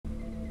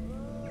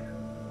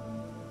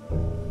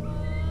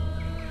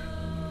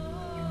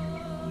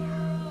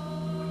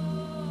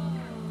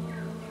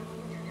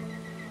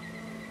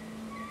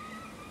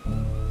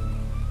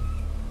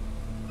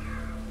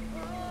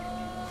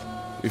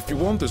If you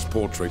want this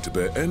portrait to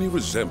bear any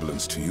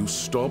resemblance to you,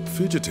 stop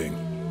fidgeting.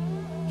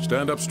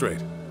 Stand up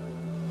straight.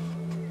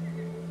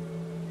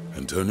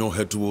 And turn your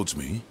head towards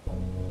me.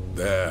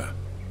 There.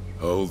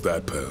 Hold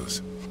that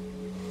pose.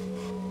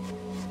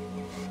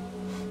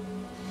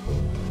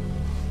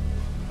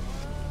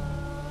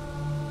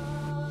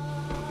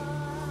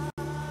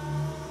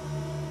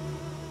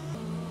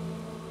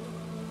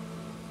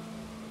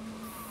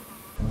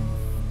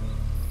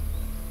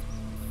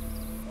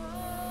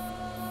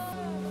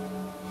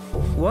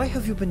 Why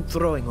have you been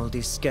drawing all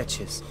these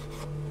sketches?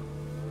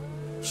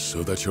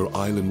 So that your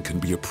island can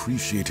be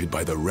appreciated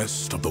by the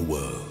rest of the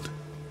world.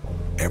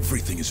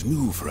 Everything is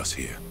new for us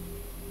here.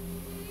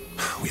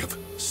 We have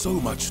so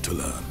much to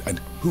learn, and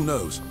who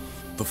knows,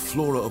 the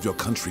flora of your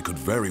country could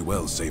very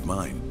well save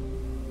mine.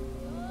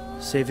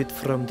 Save it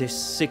from this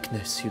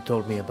sickness you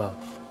told me about.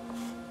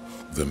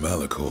 The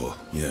Malachor,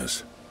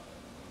 yes.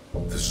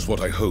 This is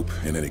what I hope,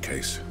 in any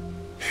case.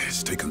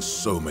 It's taken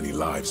so many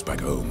lives back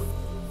home.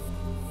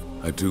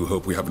 I do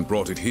hope we haven't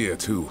brought it here,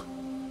 too.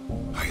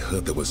 I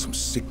heard there were some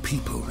sick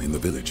people in the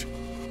village.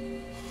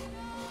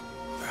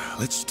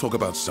 Let's talk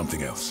about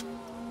something else.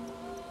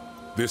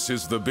 This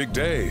is the big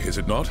day, is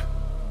it not?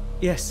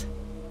 Yes.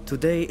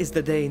 Today is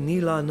the day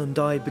Nilan and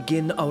I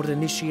begin our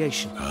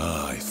initiation.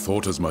 Ah, I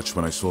thought as much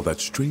when I saw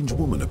that strange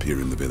woman appear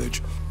in the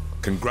village.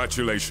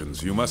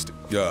 Congratulations, you must...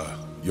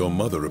 your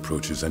mother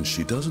approaches and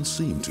she doesn't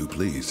seem too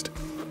pleased.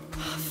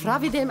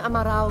 Fravidem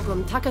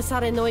amaraugum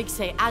takasare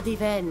noigse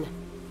adiven.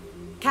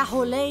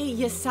 Kahole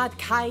yesad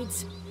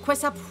kaids,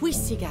 quesa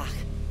puisigach.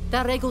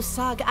 Da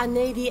regusag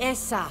anevi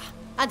essa.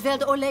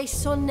 Adveld ole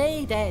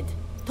sonne dead.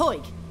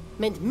 Toig,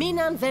 ment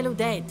minan velu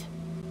dead.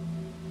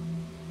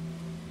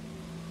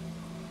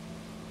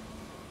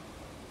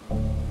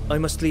 I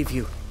must leave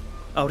you.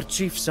 Our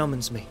chief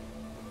summons me.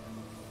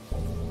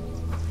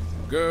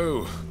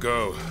 Go,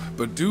 go.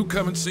 But do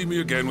come and see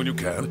me again when you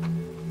can.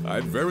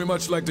 I'd very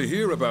much like to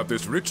hear about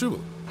this ritual.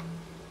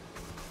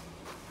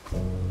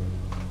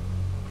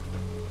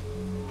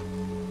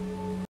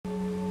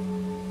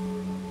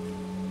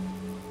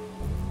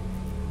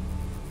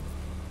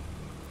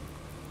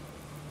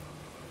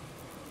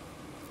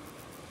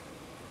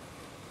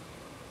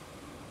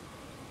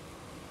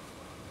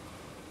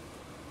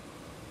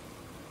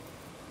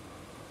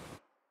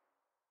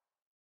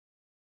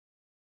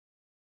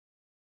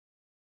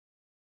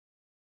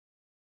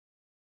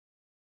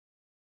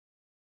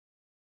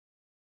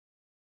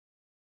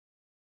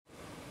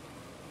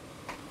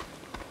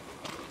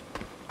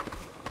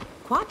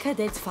 Qua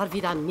cadets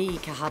farvidan mi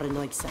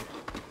kaharenoixen.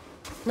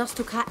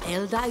 Nastu ka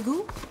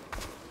eldaigu?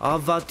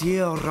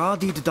 Avadir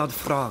radid dat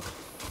frag.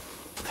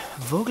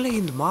 Vogle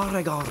in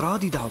marega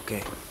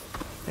radidauke.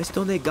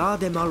 Esto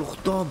negade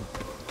maluchtom.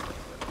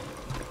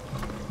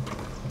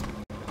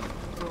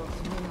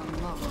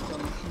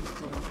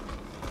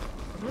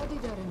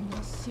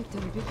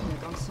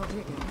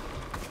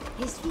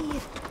 Es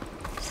vir,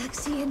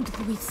 saxient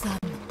buitsam.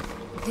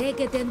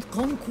 Tegedent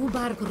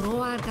concubar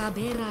groar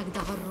gaberag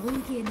da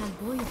roigien al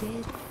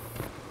boider.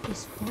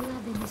 Es vola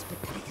venis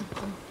betrekken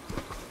kom.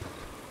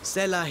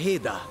 Sela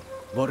heda,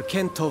 vor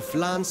kento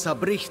flan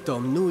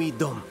sabrichtom nui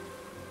dom.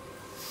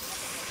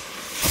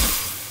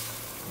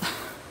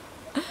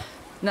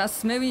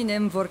 Nas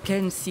mewinem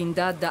vorken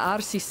sindad da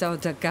arsisau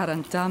da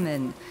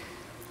garantamen.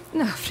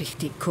 Na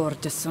frichti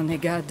korte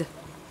sonegad.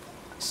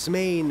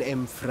 Smein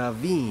em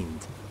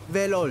fravind,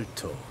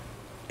 velolto.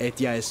 Et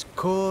ja es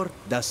cor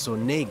da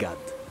sonegad.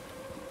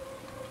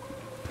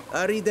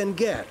 Ariden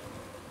ger,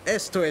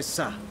 esto es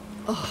sa.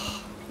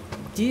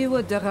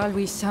 Diwa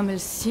daralwi samel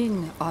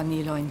sin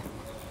aniloin.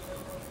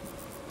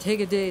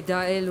 Tegede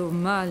da elu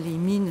mali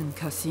minen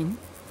kasin.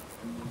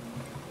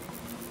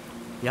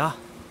 Ja.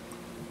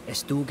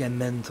 Estu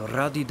gement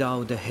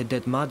radidau de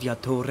hedet madja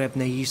to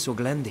rebne iso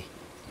glendi.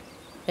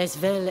 Es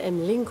vel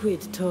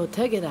linquid to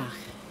tegedach.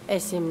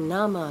 Es im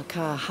nama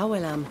ka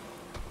hawelam.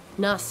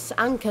 Nas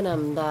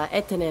ankenam da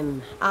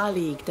etenem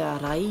alig da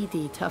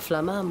raidi ta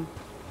flamam.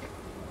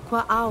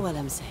 Qua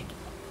awelem seg.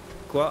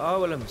 Qua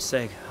awelem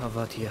seg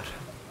havat hier.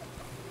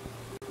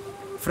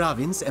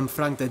 Fravins em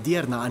frank de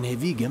dierna an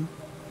hevigem.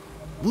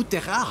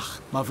 Wuterach,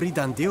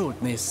 mavridan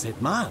deot nes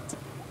set mat.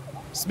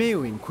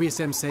 Smeuin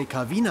quisem se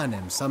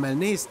kavinanem samel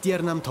nes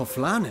diernam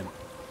toflanem.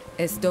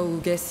 Es do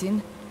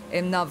ugesin,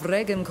 em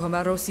navregem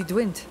komarosi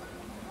dwint.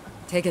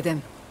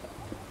 Tegedem.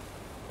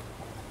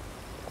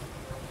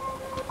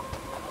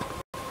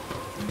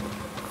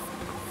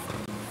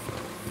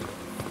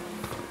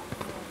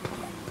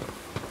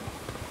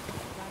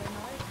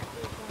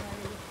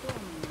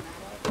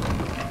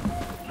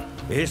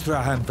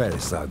 Estrahan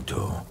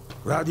Santo.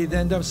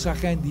 Radidendam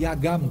sachen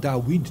diagam da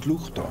wind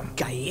luchton.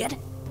 Cair?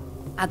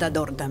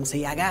 Adadordam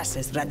se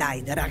agases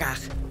radai de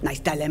ragach.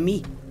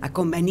 Naistalemi, a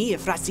convenie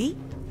frasi?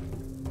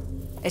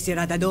 Es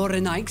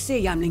radadore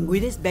naikse jam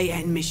linguides bei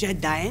en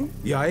mished daen?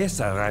 Ja,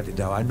 esa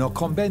radida no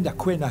convenda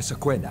quena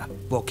sequena.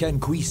 Boken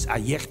quis a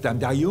jechtam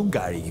da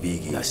junga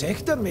igvigi. Na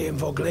sekta me em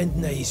voglend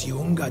neis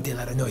junga de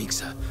la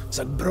renoixa.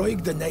 Sag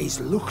broig de neis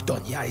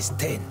luchton ja is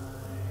ten.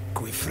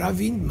 Qui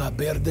fravind ma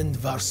berden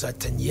varsa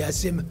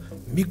tenyasim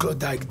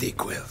miklodaig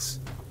dequils.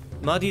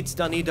 Madits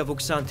danida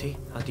vuxanti,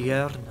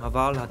 adiern,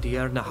 aval,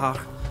 adierna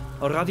hach,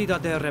 oradida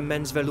der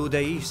mens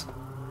veludeis.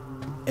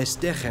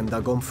 Estechem da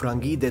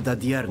gomfrangide da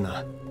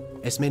dierna.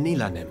 Es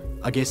menilanem,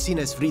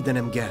 agesines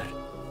fridenem ger.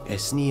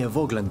 Es nie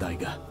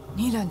voglendaiga.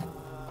 Nilan,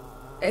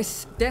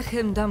 es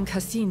dechem dam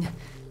kasin,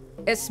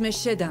 es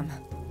meshedam,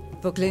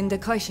 voglende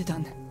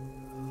kaishedan.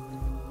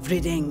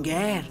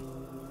 Fridenger.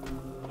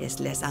 Es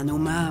les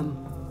anumam,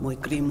 muy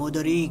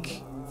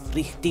crimodorik,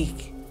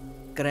 frichtik,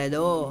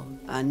 credo,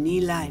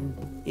 anilain,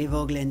 e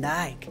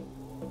voglendaik.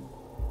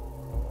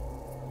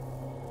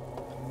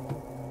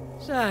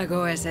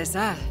 Sago es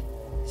esa,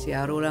 si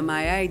arula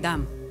mai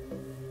aidam.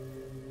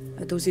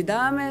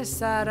 Atusidame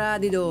sara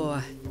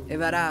didoa, e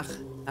varach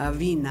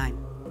avinain.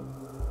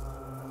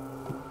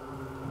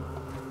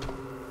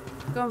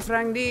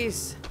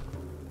 Confrangdis,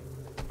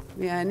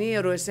 mi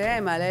aniru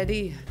se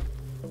maledi,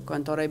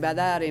 quanto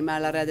ribadari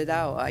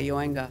malarededao a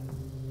Yoenga.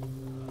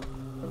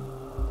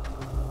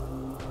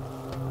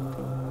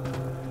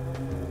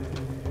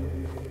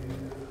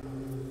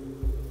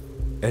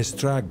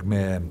 Estrag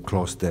mem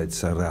klosted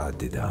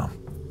saradida.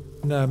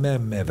 Na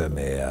mem eve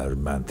mear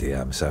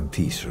mantiam sam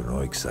pisur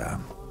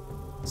oixam.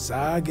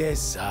 Sage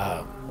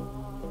sam.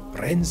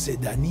 Rense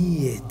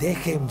danie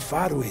dechem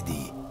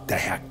faruedi,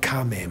 daher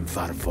camem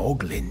var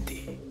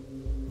voglendi.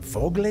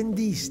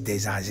 Voglendis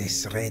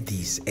desases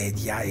redis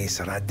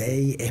ediaes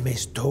radei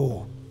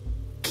emesto.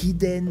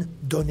 Kiden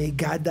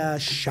donegada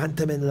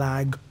shantamen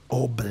lag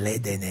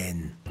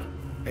obledenen.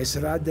 Es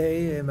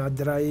radei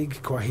emadraig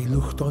quahi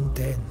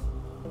luchtonten.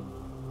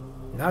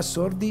 Nas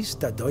ordis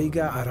da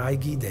doiga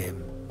araigidem.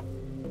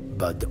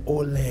 Bad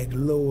oleg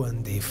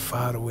loan de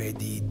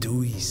faruedi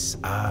duis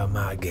a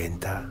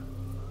magenta.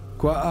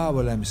 Qua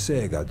avalem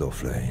sega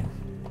doflein.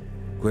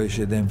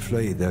 Quae dem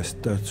fleidas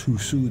dat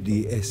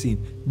susudi esin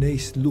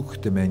neis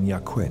luchtemen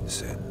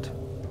jaquensend.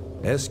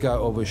 Esca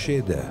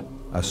overschede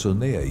a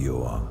sonea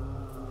joam.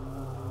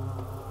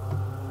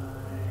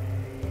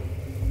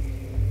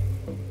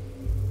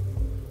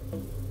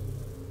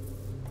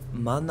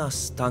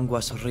 Manas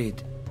tanguas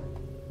rid.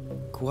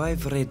 Quae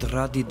vred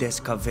radides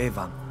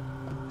cavevam.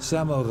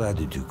 Samo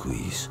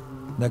radiduquis.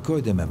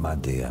 Nacoidem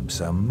manteam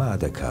sam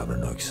mada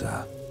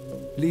cavernoxa.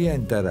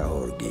 Lientara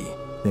orgi,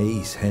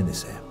 neis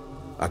henese.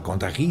 A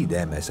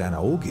contagidem es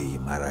anaogi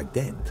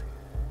maragdent.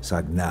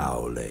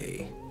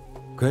 Sagnaole.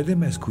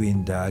 Quedem es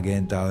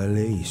quindagent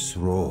aeleis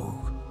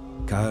rog.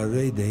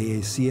 Care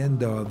de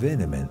siendo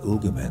venemen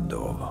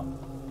ulgemendo.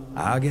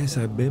 Ages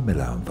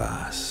abimelam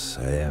vas,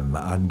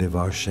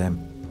 andevarsem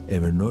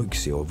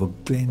emernoixio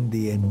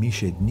voglendi en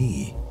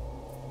michedni.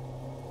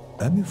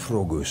 Ami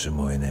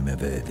frogusimo en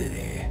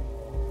vedere.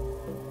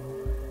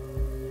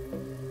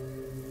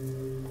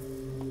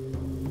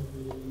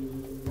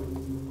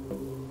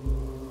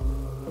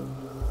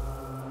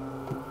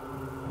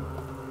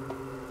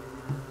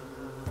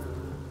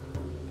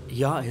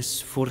 Ja,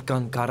 es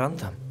furcan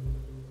carantam.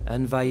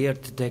 En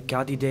vaiert de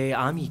cadide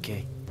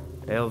amice.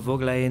 El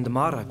vogle in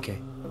marace.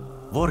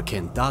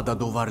 Vorken dada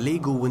dovar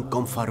legu in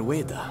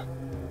confarueda.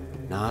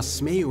 Na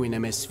smeu in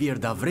emesfir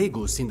da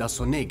vregus in da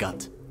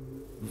sonegat.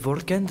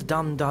 Vorkent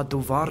dam da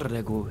dovar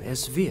legu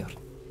es vir.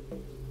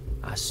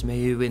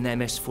 Asmeu in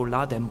emes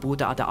fuladem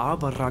buda ad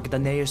aberrag da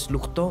nees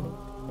luchtom.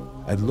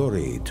 Ad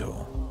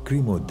loreto,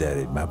 crimo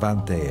derit ma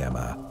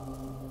vanteama.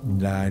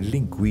 Na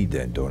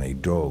linquident on a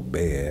drog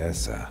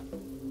beesa.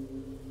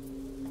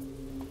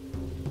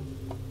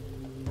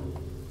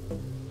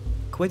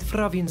 Quid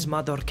fravins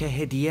mador che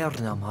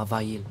hediernam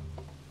avail?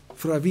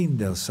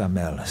 Fravindel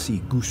samel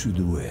si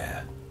gusudue.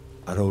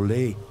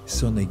 Arole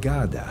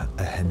sonegada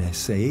a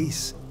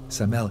heneseis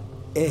samel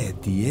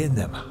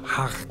etienem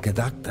hach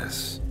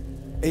gedactas.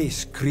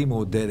 Es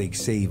crimo derek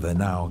seiva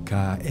nao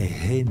ca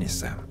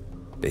ehenesam.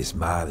 Bes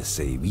mare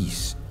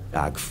sevis,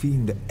 ag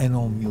find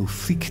enom mil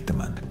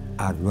fictaman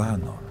ad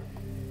ranon.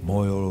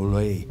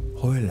 Moiolole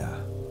hoila.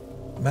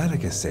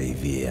 Marca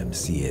seviem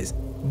sies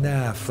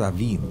na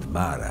fravind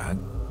marag,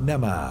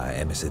 nama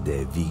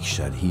emsede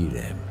vixad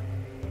hirem.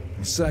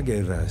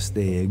 Sageras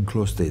de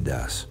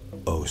enclostedas,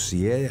 o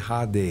sie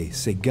hade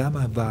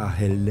segama va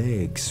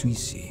heleg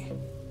suisi.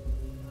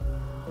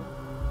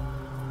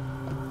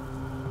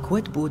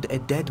 Quid bud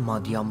eded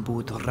madiam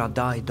bud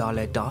radai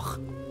dale dach?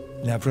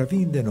 Na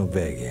fravinde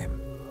novegem,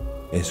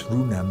 es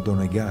runam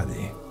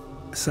donegade,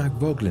 sag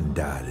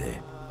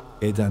voglendade,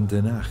 ed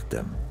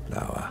andenachtem,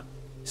 laua,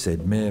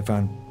 sed me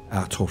van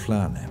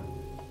atoflanem,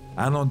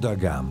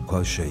 anondagam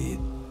qualsheid,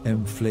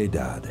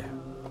 fledade.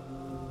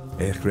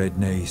 Echred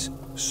neis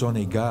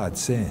sonegad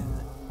sen,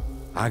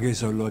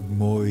 ages olod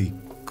moi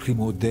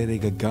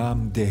crimoderega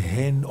gam de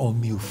hen on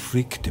mil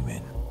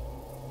frictimen.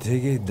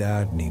 Tege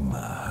dad ni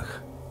mag.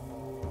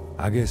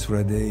 Ages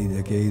radei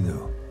de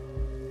gedo,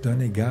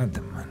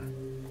 donegadaman,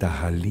 da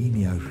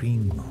halinia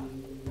rimo.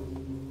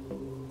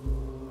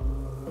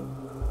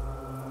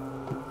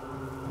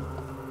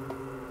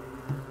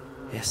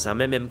 Es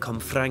amemem com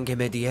frange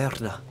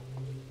medierna.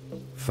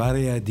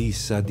 Farea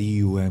dis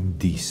adiuem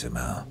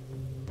dissima.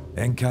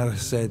 Encar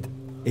sed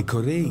E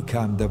Corei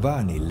kam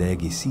davani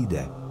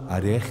legiside, a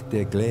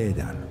rechte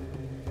gledan.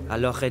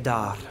 Aloch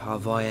edar,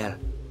 avoel.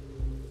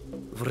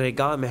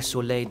 Vregame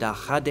soleida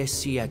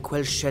hadesia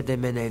quel shede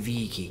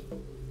menevigi.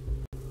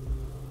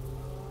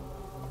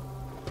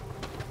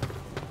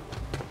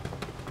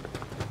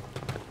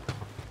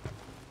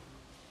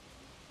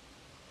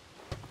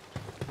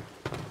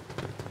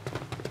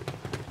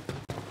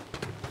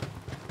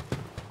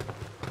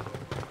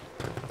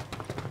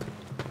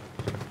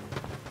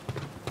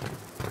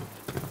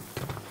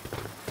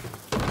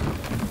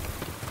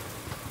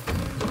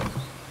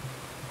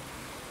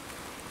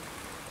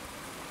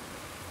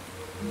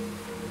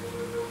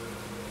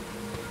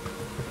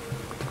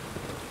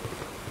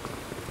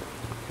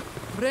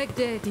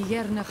 Regde die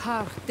jerne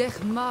haar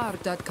dech maar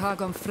dat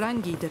kagam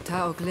frangi de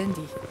tao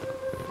glendi.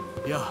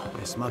 Ja,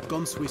 es mat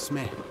goms wis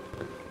me.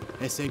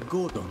 Es e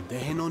godon, de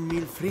henon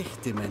mil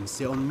frichtimen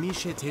se on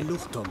mishet he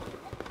luchtom.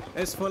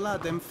 Es vola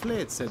dem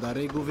fletse da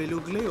regu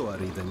velu gleo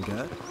ariden,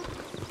 ga?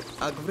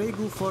 Ag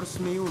vregu fors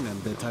meunem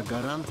de ta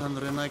garantan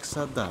renaik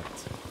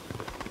sadat.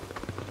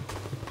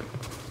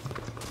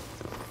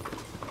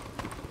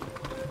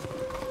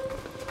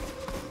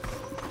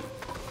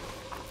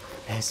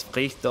 Es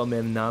spricht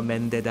im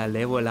Namen de da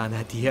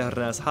levolana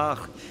tierras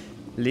haar.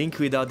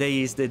 Linquida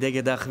deis de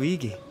degedach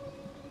vigi.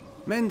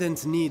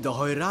 Mendent ni de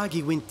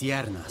hoiragi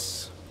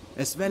wintiernas.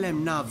 Es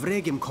velem na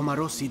vregem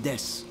komarossi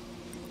des.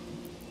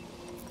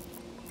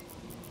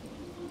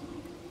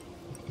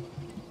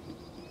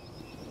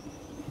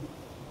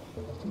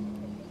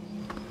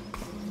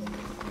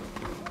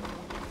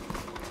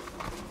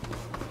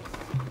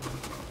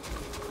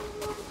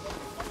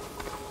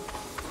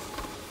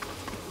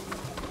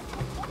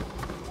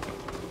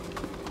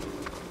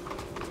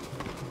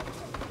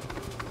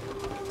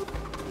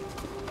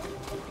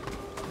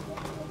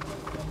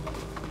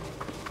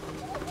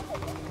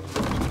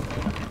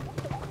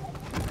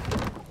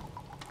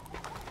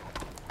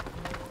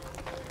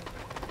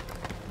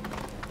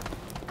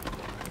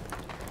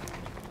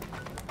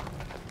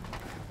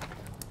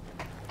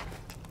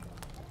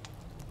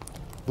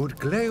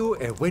 Burgleo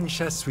e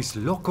wencha suis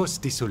locos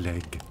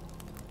disoleg.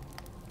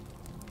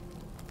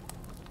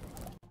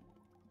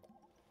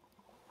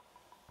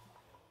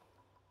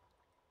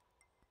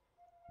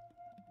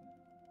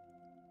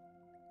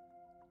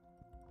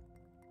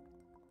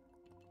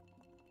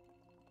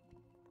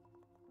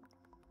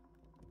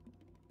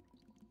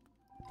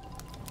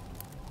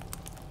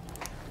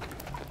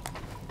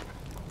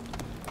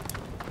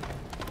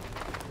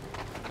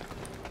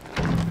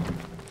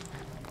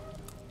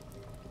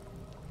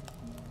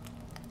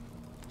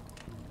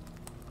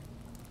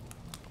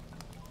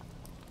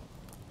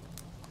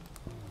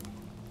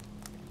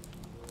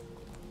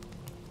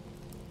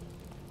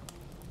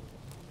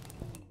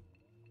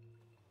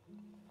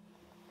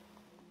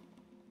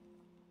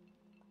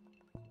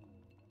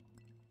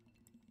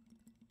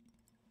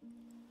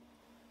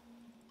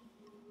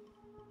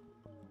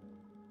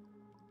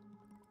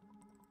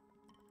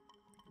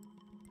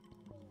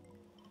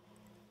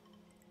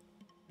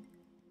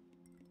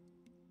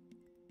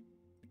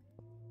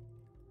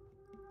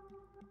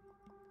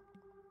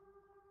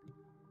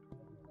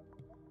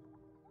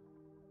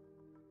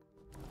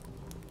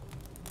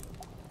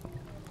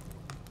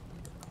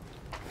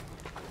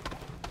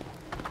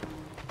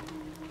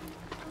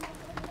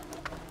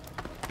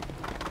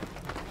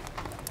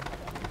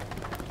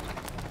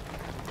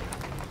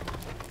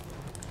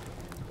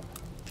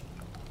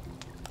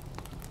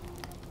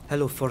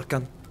 Hello,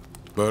 Forkan.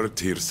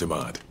 Bertir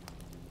Simad.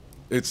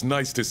 It's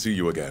nice to see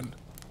you again.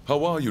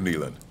 How are you,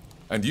 Neelan?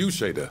 And you,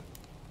 Shader?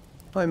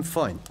 I'm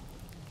fine.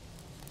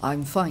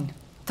 I'm fine.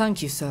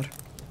 Thank you, sir.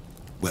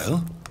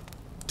 Well,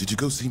 did you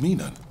go see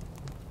Minan?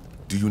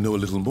 Do you know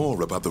a little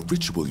more about the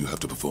ritual you have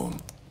to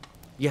perform?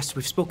 Yes,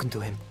 we've spoken to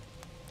him.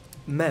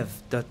 Mev,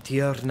 the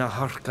Tierna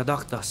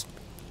Harkadaktas,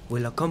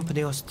 will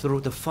accompany us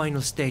through the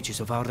final stages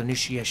of our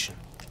initiation.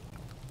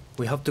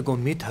 We have to go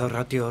meet her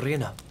at the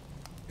arena.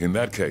 In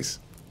that case,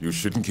 you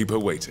shouldn't keep her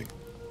waiting.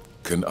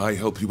 Can I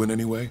help you in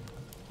any way?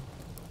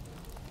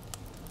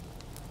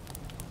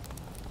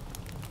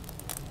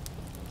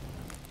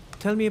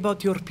 Tell me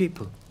about your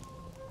people,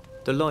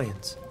 the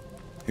Lions.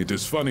 It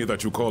is funny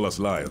that you call us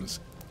lions,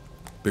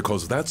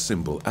 because that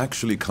symbol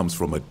actually comes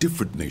from a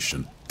different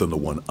nation than the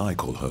one I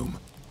call home.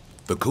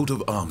 The coat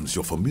of arms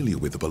you're familiar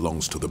with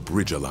belongs to the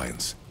Bridge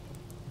Alliance,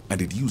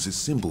 and it uses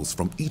symbols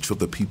from each of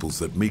the peoples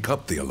that make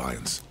up the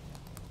Alliance.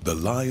 The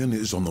lion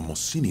is on the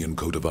Mosinian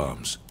coat of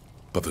arms,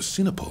 but the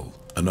Sinopol,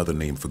 another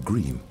name for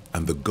green,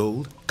 and the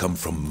gold come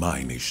from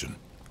my nation,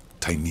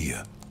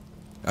 Tainea,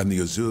 and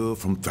the azure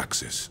from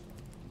Thraxis.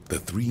 The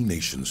three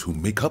nations who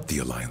make up the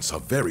Alliance are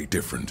very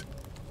different,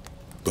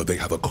 but they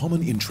have a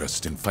common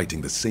interest in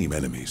fighting the same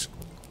enemies.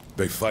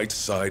 They fight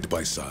side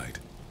by side,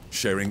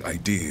 sharing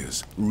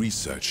ideas,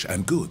 research,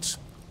 and goods.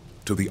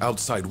 To the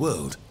outside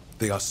world,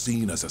 they are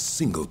seen as a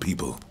single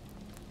people.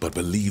 But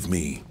believe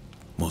me,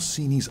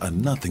 Morsinis are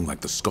nothing like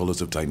the scholars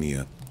of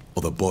Tainea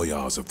or the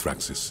boyars of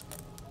Thraxis.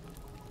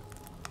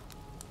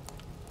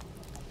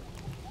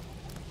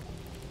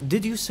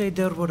 Did you say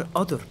there were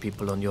other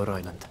people on your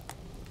island?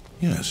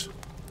 Yes.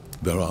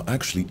 There are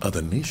actually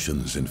other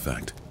nations, in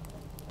fact.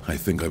 I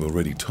think I've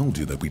already told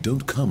you that we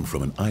don't come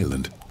from an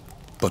island,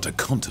 but a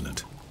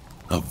continent.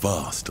 A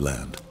vast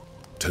land.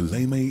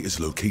 Thélème is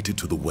located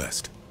to the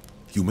west.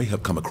 You may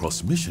have come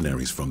across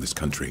missionaries from this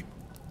country.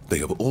 They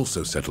have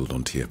also settled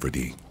on Teer.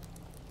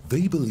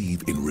 They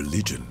believe in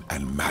religion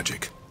and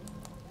magic,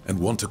 and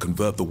want to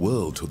convert the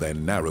world to their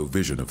narrow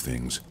vision of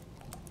things.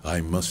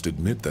 I must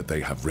admit that they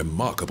have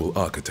remarkable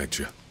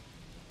architecture.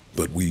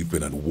 But we've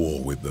been at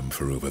war with them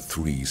for over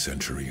 3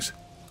 centuries.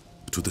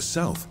 To the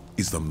south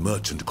is the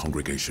Merchant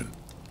Congregation,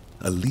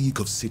 a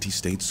league of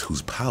city-states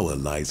whose power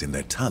lies in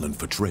their talent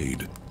for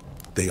trade.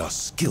 They are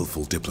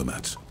skillful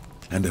diplomats,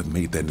 and have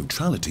made their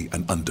neutrality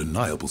an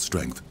undeniable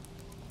strength.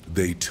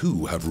 They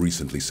too have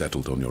recently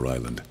settled on your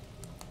island.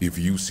 If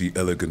you see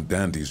elegant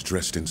dandies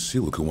dressed in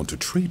silk who want to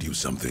trade you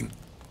something,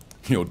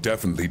 you're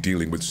definitely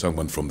dealing with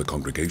someone from the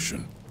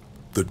congregation.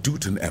 The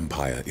Dutan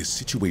Empire is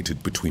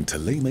situated between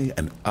Thélème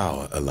and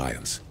our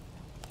alliance.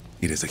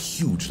 It is a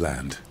huge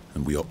land,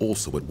 and we are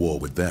also at war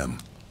with them.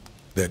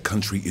 Their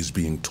country is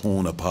being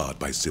torn apart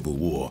by civil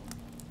war,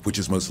 which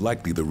is most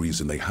likely the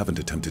reason they haven't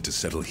attempted to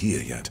settle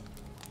here yet.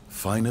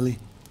 Finally,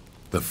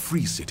 the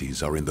free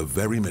cities are in the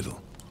very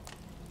middle.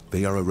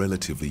 They are a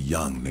relatively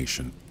young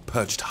nation,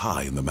 perched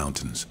high in the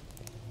mountains.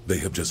 They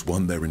have just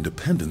won their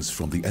independence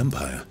from the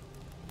Empire.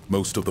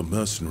 Most of the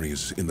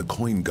mercenaries in the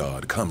Coin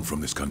Guard come from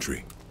this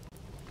country.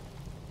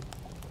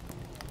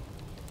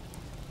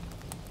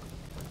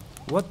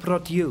 What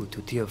brought you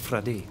to Teer?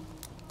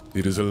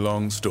 It is a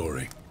long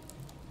story.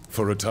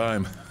 For a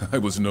time, I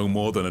was no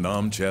more than an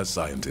armchair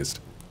scientist.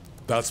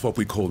 That's what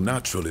we call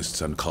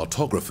naturalists and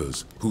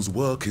cartographers, whose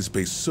work is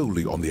based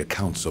solely on the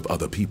accounts of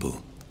other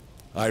people.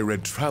 I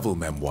read travel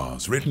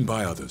memoirs written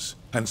by others,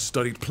 and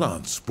studied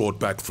plants brought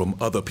back from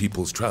other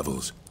people's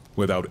travels,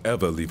 without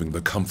ever leaving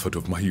the comfort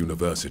of my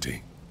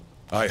university.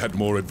 I had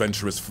more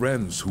adventurous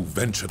friends who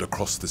ventured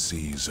across the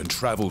seas and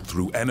traveled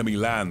through enemy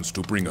lands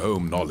to bring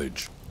home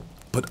knowledge.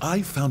 But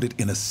I found it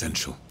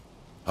inessential.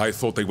 I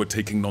thought they were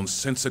taking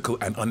nonsensical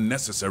and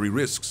unnecessary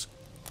risks.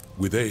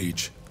 With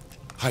age,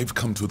 I've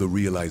come to the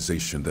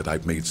realization that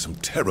I've made some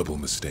terrible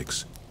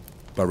mistakes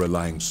by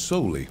relying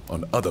solely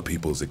on other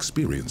people's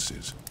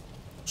experiences.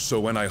 So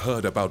when I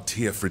heard about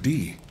Teer,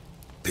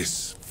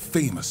 this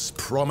famous,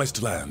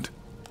 promised land,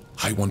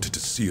 I wanted to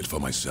see it for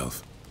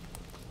myself.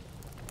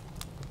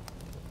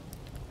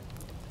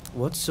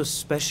 What's so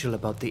special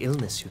about the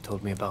illness you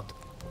told me about?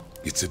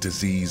 It's a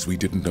disease we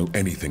didn't know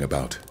anything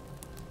about.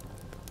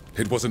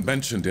 It wasn't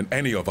mentioned in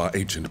any of our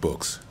ancient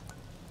books.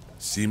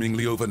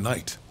 Seemingly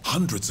overnight,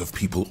 hundreds of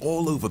people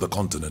all over the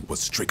continent were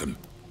stricken.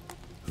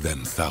 Then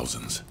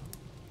thousands.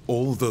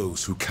 All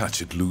those who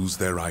catch it lose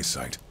their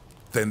eyesight.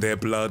 Then their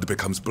blood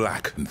becomes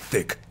black and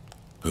thick.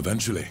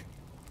 Eventually,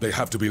 they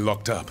have to be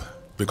locked up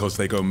because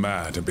they go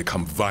mad and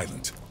become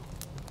violent.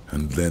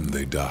 And then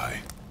they die.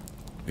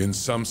 In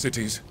some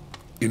cities,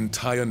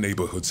 entire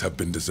neighborhoods have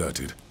been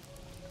deserted,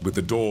 with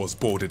the doors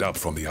boarded up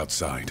from the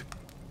outside.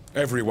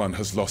 Everyone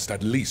has lost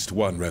at least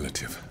one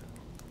relative.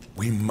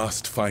 We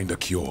must find a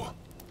cure,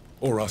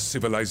 or our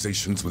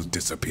civilizations will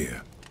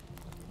disappear.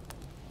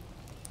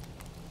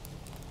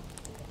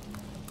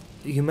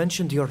 You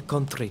mentioned your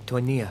country,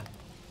 Tonia.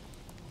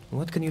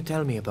 What can you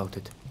tell me about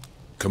it?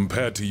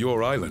 Compared to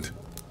your island,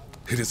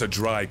 it is a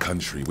dry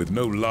country with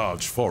no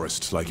large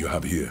forests like you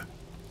have here.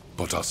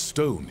 But our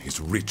stone is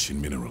rich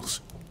in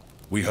minerals.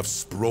 We have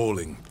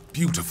sprawling,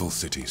 beautiful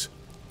cities,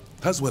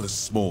 as well as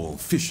small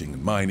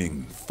fishing,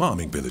 mining,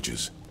 farming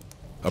villages.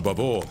 Above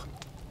all,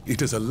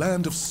 it is a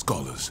land of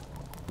scholars,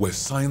 where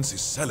science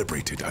is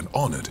celebrated and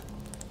honored.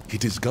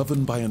 It is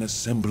governed by an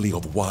assembly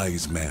of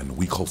wise men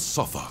we call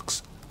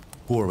Sopharks,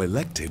 who are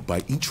elected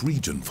by each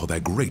region for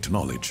their great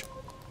knowledge.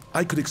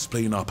 I could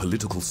explain our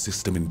political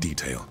system in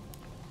detail,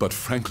 but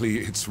frankly,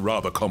 it's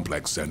rather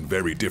complex and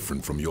very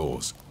different from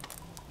yours.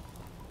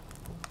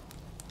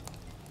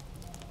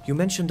 You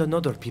mentioned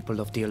another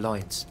people of the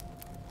Alliance.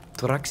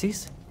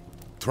 Thraxis?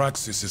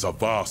 Thraxis is a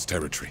vast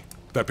territory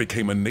that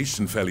became a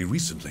nation fairly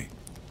recently.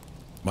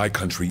 My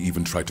country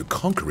even tried to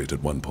conquer it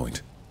at one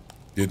point.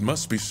 It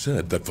must be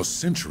said that for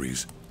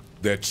centuries,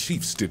 their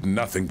chiefs did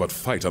nothing but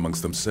fight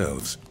amongst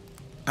themselves.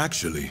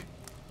 Actually,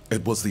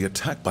 it was the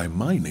attack by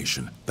my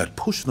nation that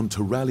pushed them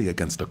to rally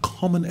against a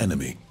common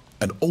enemy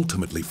and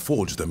ultimately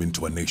forged them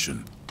into a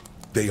nation.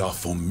 They are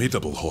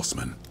formidable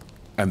horsemen,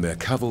 and their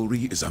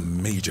cavalry is a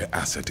major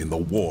asset in the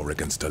war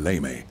against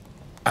Thélème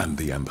and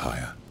the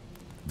Empire.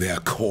 They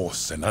are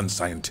coarse and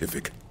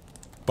unscientific,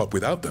 but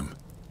without them,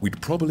 we'd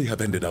probably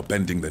have ended up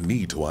bending the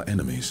knee to our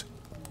enemies.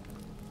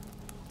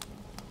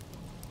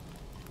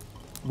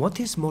 What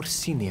is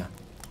Morsinia?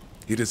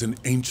 It is an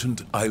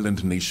ancient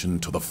island nation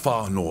to the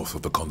far north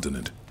of the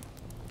continent.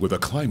 With a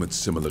climate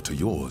similar to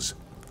yours,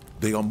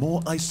 they are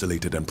more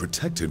isolated and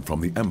protected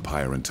from the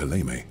Empire and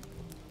Thélème,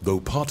 though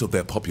part of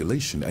their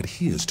population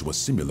adheres to a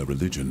similar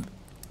religion.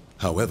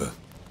 However,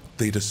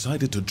 they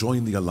decided to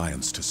join the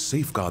Alliance to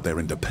safeguard their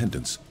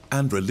independence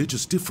and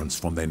religious difference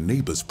from their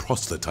neighbors'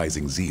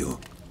 proselytizing zeal.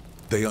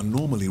 They are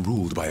normally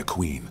ruled by a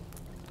queen,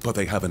 but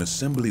they have an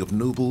assembly of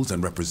nobles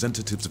and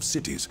representatives of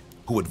cities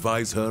who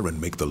advise her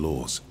and make the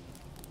laws.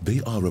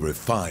 They are a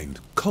refined,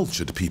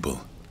 cultured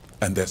people,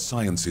 and their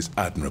science is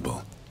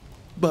admirable.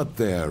 But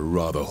they're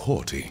rather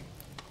haughty.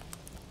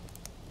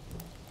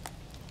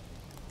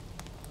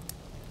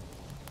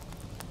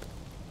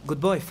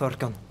 Goodbye,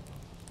 Farkan.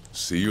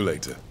 See you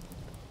later.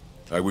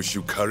 I wish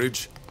you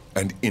courage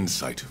and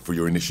insight for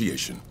your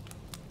initiation.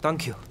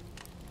 Thank you.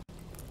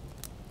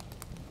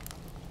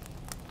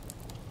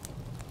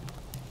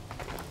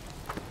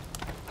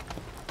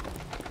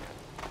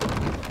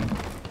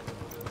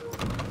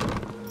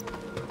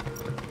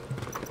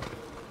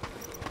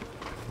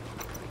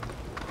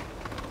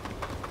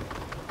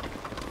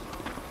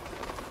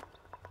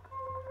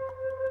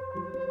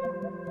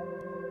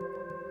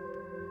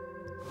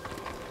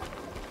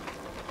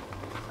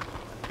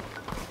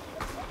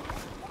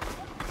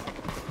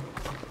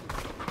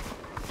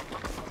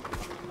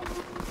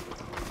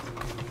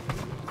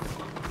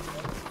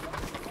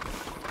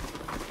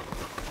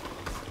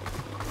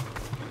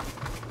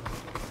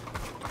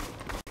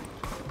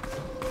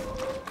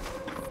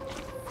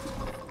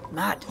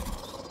 Mat,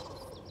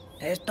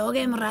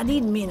 estogem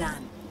radit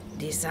minan.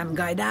 Disam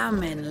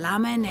gaidam en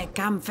lamen e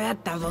kam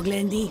ferta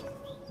voglendi.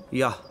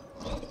 Ja,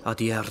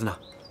 adierna.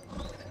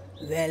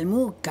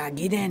 Velmu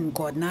kagiden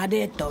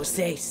kodnade to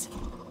seis.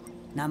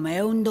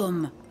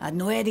 Nameundum ad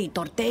nueri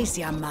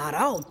tortesia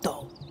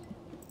marauto.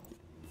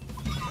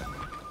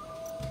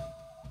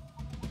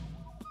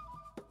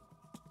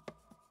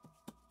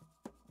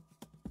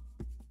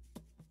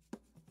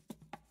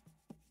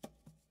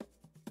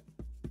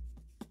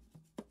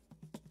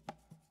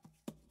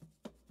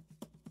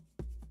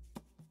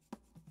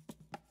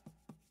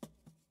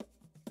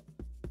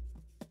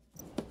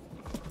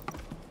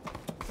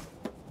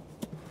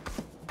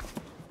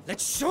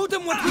 Let's show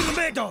them what we're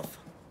made of!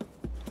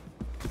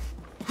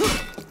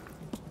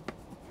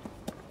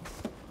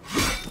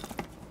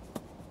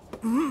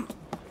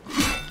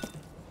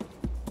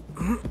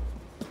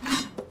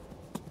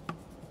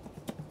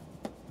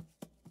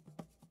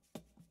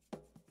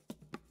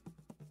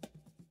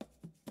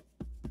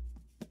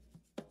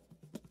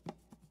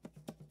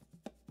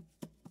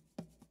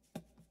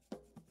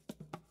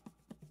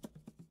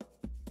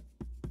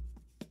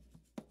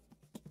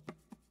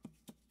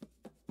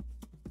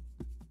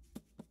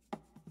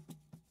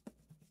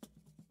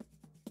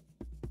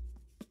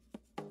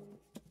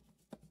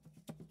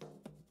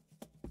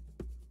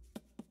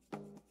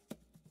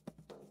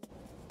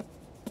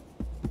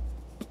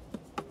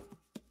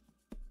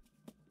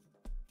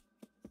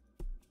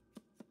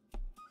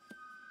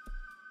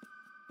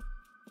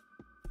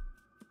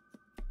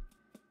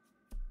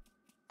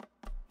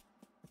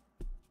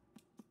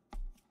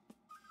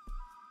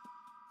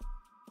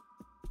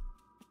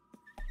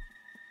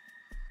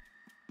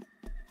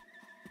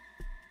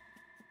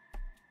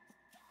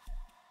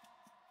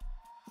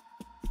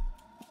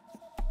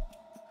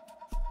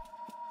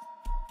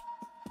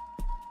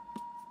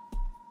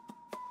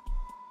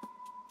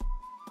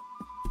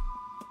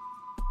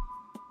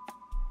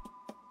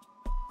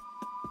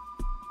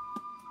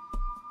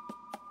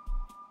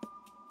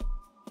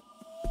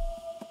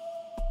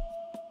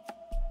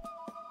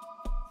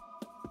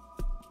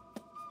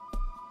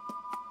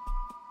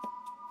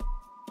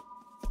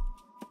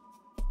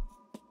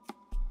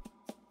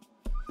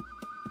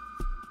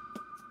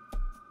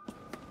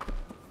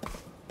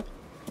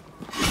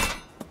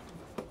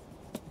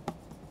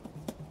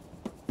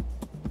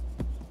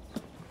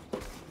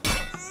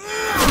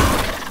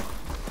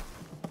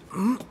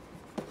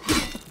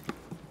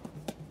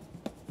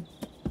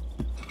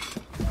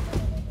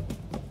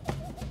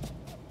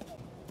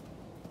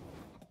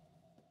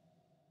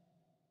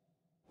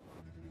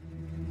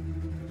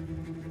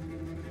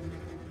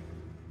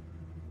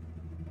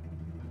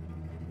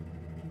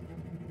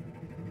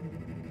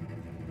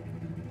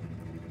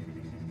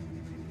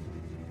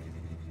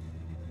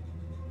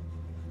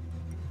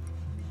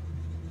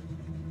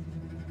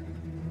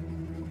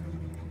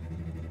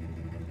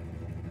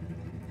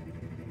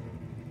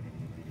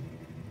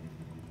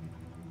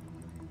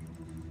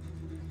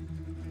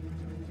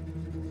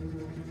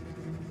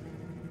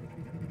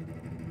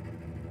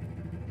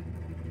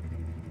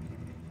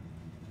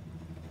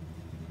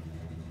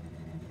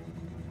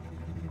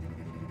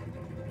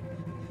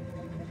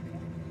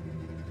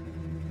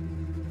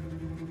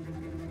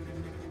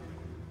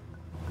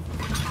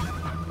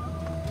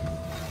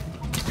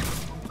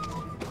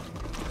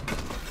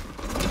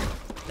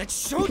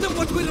 Let's show them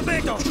what we're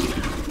made of!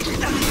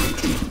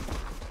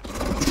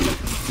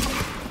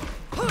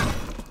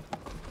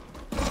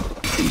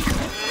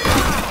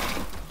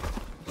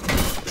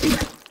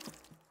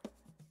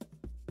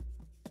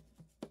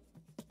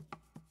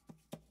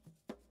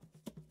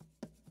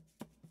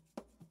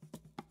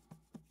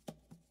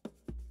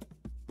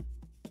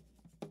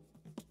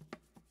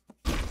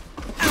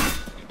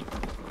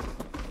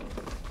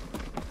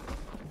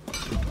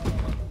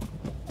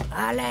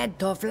 Ale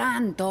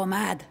toflan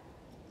tomad.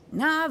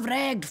 Na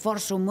vregt for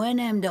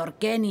sumunem de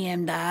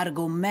orkeniem da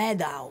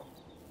argumedau.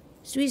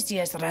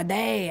 Suisies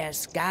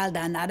radees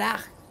galdan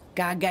adach,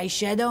 ka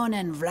gaishedon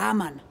en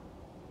vlaman.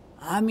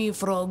 Ami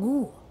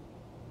frogu.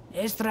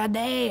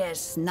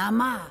 Estradees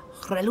nama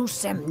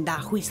relusem da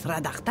huis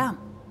radachtam.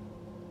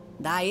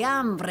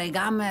 Dayam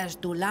vregames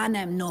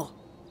tulanem no.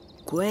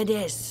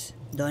 Quedes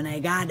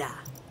donegada.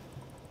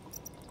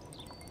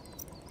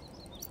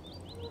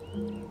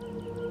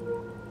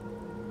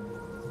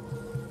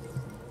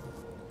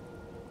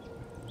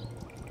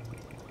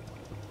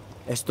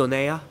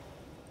 Estonea,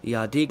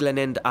 ja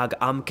diglenend ag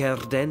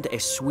amkerdend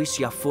es Swiss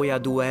ja foia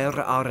duer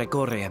a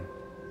recorriem.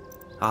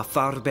 A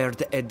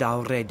farberd ed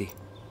auredi.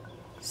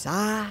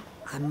 Sa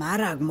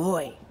amarag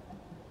moi.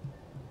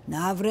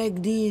 Navreg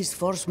dis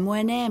fors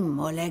muenem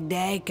oleg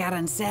de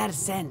karanser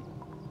sen.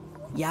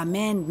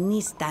 Jamen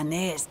nista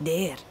nees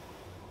der.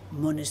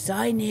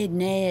 Monesained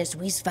nees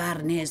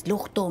wisvar nees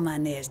luchtoma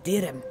nees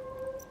direm.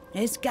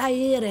 Es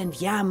kaeren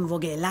jam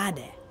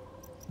vogelade.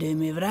 De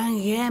me vrang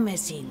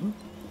jemesin.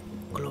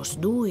 Klos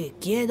du e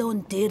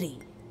kiedon tiri.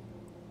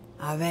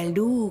 Avel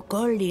du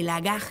colli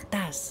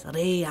lagachtas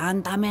re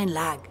antamen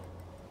lag.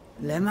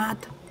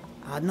 Lemat,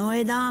 ad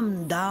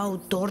noedam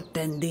dau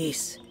torten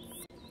dis.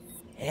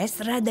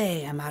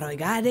 Esrade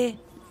amaroigade,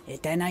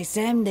 et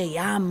enaisem de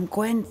jam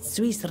quent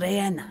suis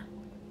reena.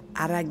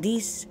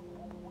 Aragdis,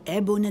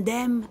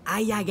 ebunedem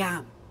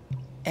ayagam.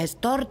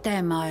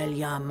 Estortem ael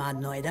jam ad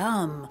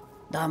noedam,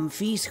 dam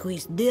fis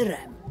huis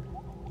direm.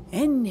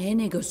 En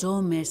enegos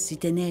homes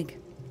siteneg.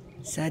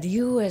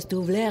 Sadiu est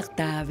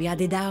uvlerta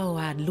viadidau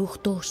ad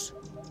luchtos.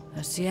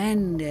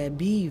 Asciende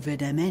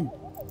bivedemen.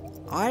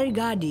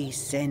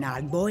 Argadis en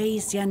ad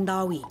bois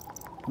yandawi.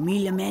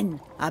 Milemen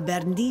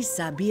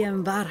aberdisa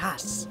bien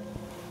varhas.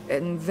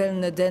 En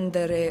velne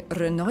dendere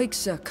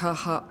renoixa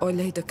kaha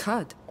ole de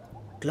kad.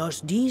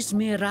 Klos dis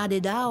me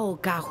radidau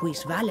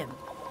kahuis valem.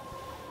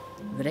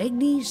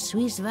 Vregdis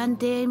suis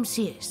vantem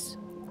sies.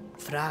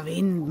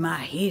 Fravind ma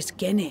his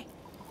kenne.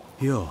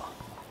 Jo,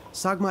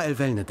 sag ma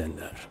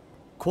elvelnedender.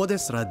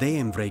 Quodes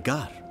radeem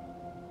vregar?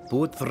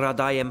 Put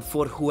vradaiem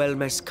for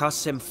huelmes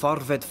kassem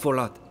farved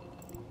folat.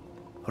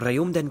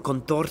 Reum den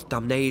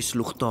contortam neis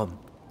luchtom.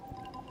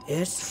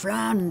 Es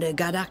fran de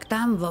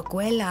gadaktam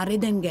voquel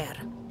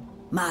aridenger.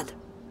 Mad.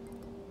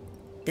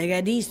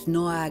 Tegadis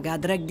noa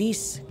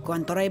gadregdis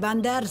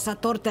quantorebander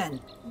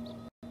satorten.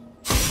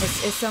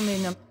 Es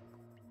esamina.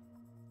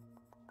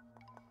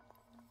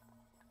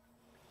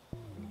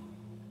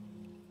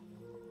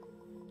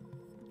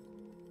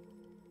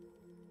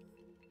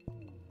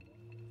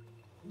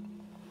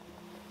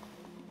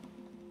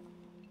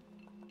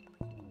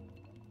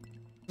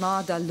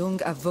 Ma da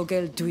lung a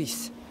vogel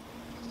duis.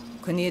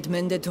 Quinied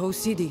mendet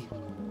hosidi.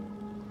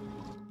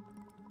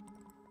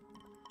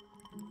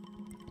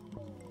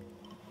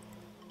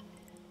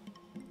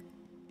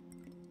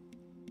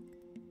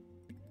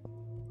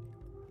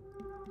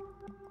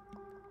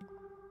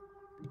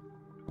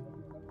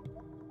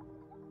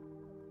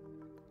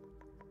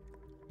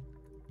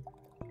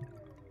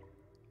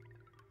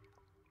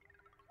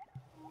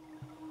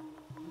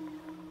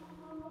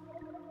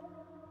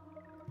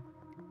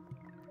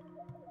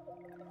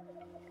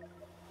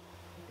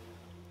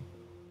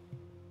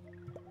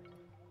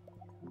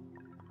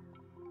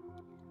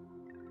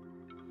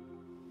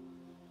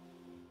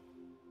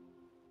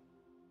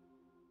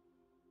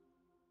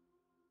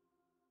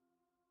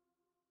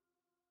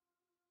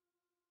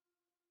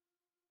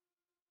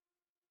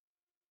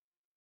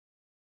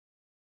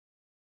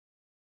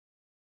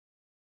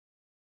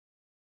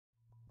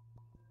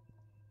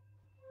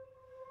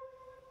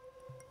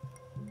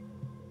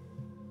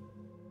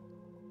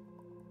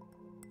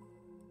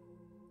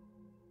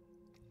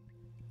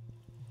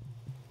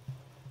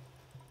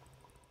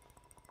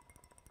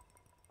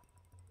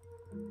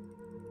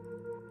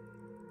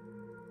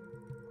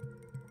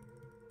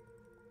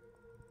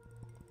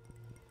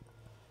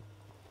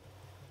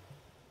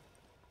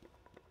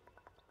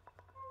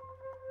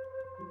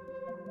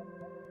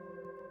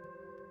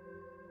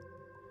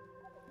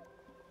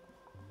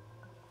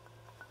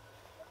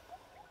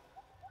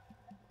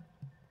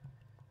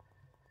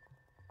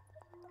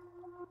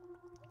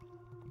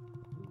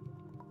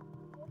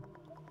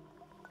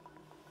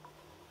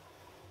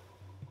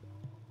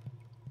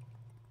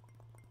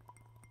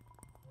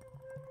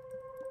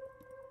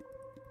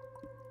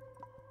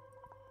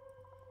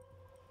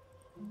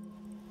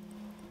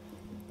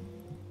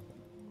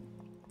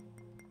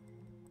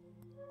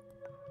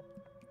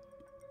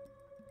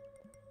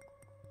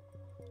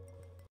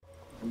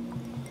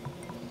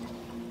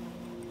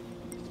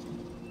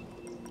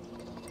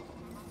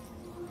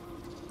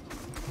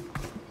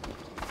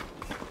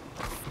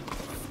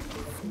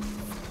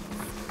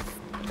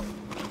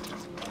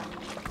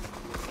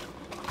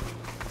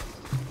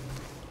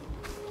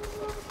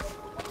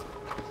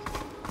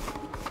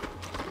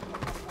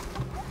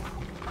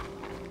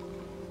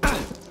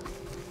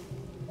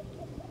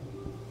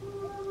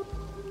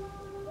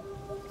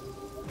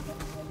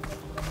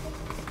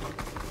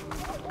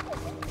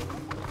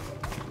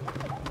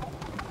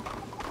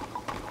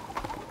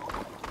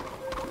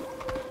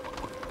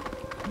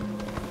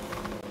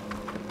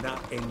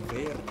 En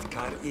vert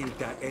kar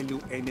ilda elu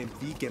enem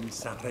vigem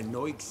sa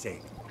renoigse,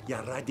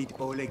 ja radit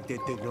oleg de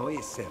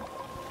denoisem.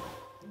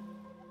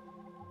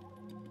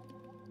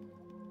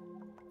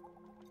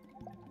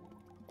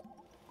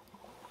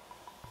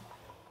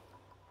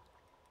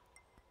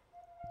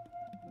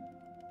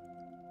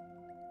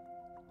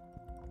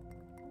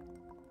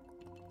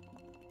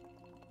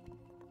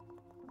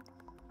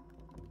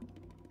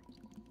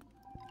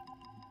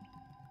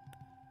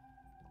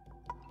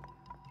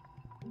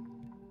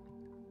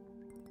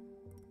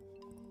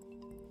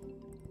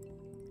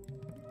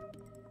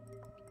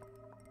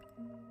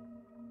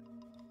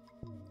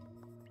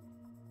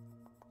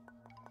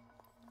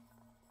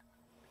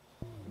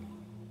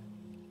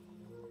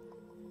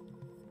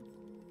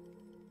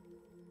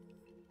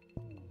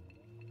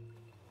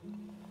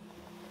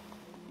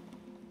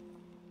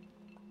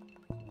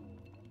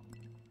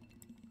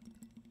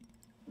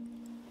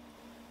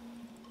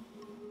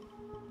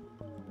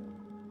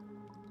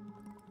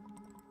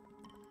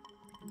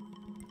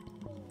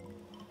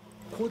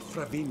 Quod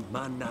fravin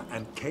manna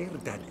am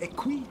cairdan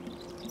equi?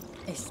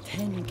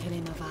 Esten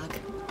kelema vag.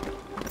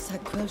 Sa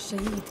quel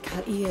shaid ca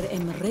ir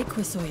em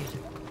requisoir.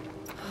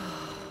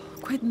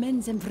 Quid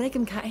mens em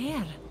vregem ca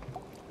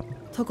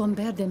Togom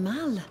berde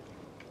mal.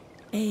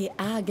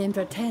 Agem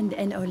vertend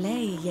en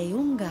olei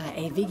jeunga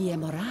vigi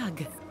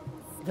morag.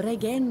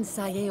 Vregen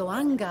sa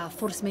jeoanga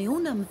fors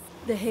meunam,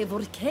 de he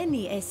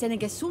vorkeni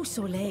senegesus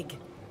oleg.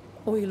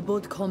 Oil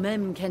bod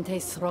comem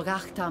kentes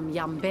rogachtam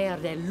jam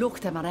berde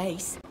luctam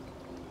reis.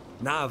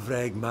 Na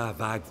vreg ma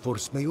vag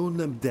fors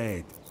meunam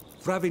dead.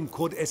 Fravin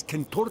quod es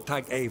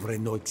kentortag evre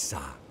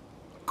noixa.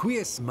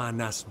 Quies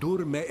manas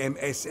durme em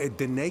es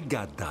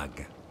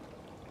denegadag.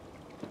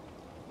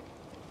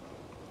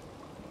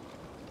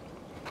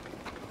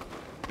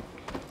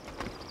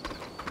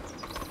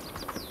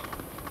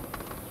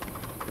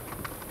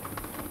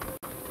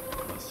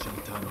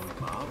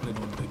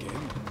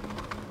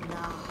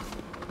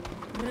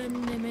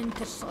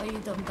 Rennementer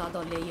soidam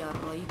da leia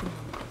roignum.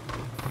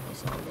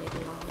 Es oleg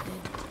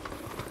laudet.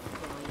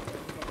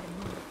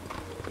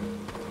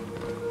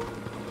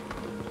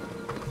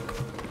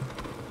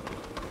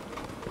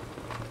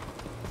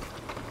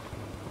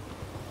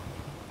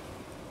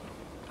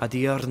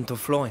 Adi jaren to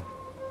floin.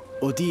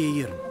 O die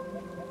hier.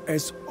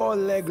 Es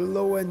oleg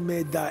loen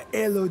me da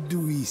elo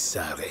duis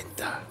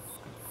renta.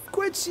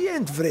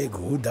 Quetient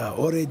vregu da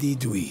oredi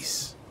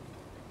duis.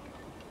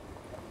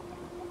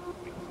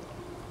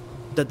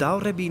 Da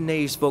daurebi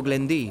neis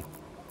voglendi,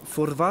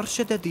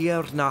 forvarsche de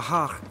dier na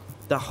hach,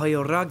 da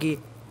hoioragi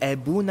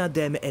buna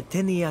dem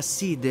etenia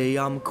si de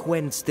jam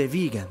quens de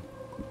vigen.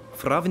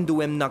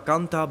 Fravindu em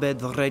nakanta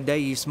bed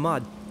redeis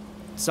mad,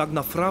 sag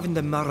na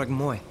fravinde marag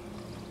moe.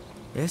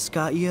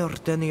 Esca ier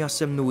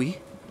teniasem nui?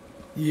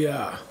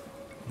 Ja,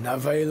 na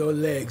vailo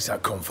legs a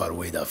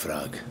confarweda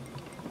frag.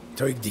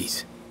 Toig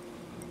dis.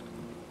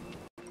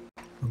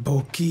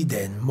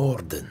 Bokiden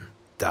morden,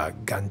 da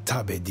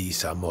gantabe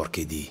dis a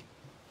morkidi.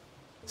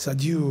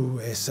 Sadiu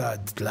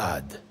esad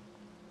glad,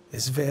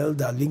 es vel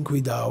da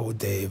linquidau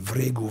de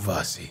vregu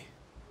vasi.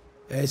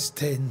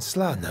 Esten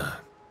slana,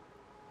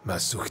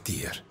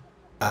 masuchtir.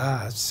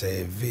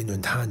 Se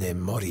vinunt hanem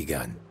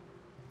morigan,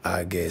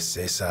 ages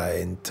esa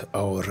ent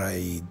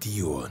aurai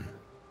dion.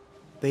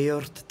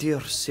 Beort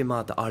dir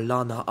simad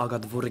alana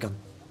agad vurgan.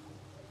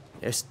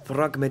 Est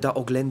fragmeda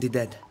oglendi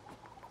ded.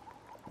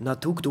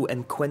 Natugdu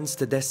en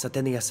quenste des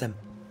ateniasem.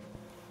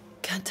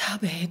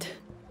 Cantabed.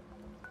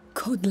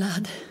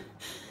 Kodlad.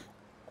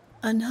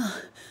 Anna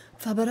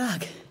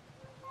fabarag.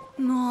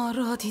 No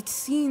radit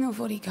sino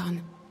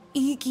vorigan.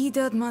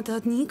 Igidad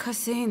madad ni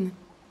kasen.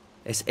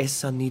 Es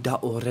essa nida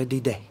already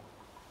de.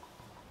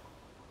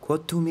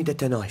 Quod tu mi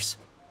detenois?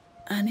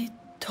 Ane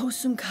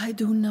tosum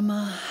kaidun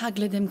nama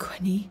hagledem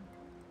queni.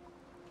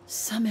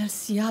 Samer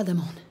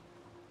siadamon.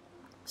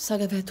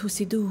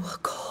 Sagavetusidu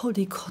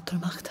kodi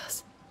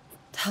kotromachtas.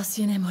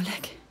 Tasienem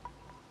oleg.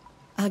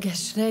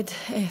 Ageshred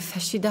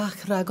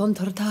feshidach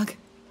ragontortag.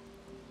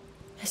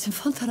 Esem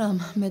fontaram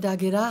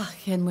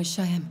medagirach en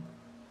moishayem.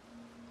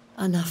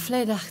 Anna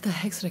fledach da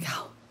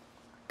hexregau.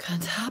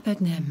 Kant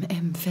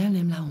habednem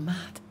velnem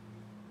laumat.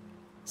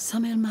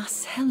 Samel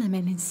mas helnem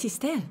en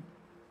insistel.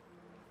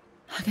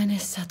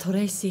 Haganes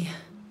satoresi.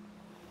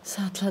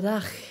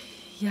 Satladach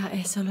ja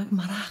esolog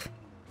marach.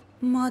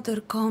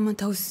 Mother come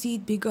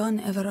tausid begun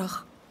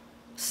everach.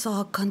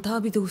 Sa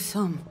cantabidu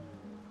sam.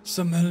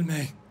 Samel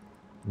me.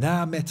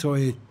 Na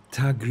metoi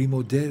ta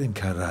grimoderem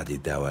caradi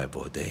dawa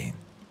bodein.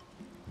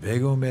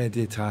 Vego me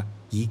de ta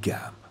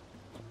igam.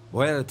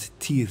 Wert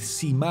tir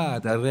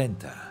simad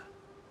arenta.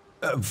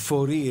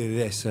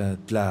 Forir esa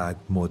glad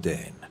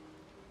moden.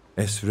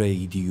 Es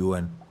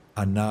reidiuan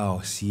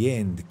anau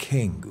siend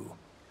kengu.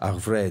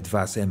 Arvred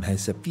vasem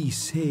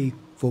hesapis he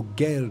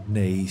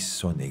vogelneis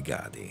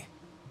sonegadi.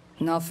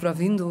 Na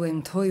fravindu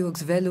em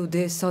toiux velu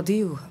de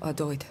sadiu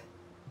adoid.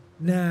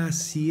 Na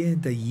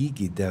sienta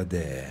yigida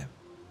de.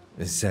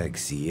 Sag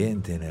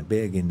siente na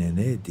begen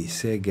enedi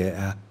sege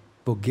a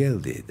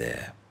vogeldi de.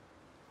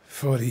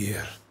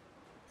 Forir.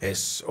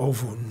 Es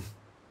ovun.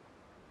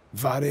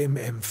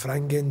 Varem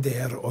frangen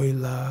der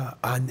oila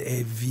an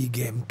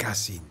evigem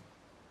casin.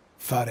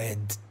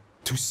 Fared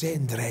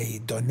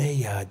tusendrei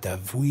donea da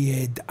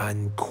vuied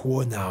an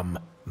quonam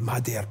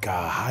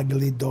maderca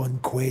haglidon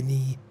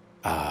queni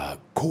a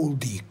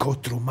coldi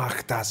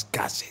cotrumachtas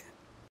casin.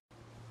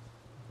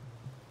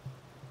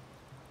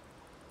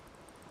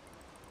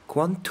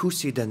 Quan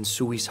tusid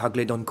suis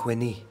haglidon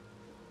queni?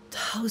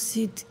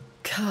 Tausid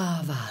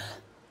kaval.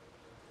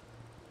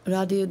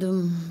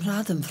 Radiodum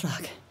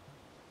rademfrag.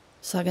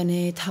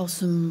 Sagane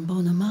tausum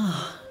bonama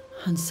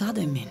han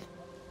sademin.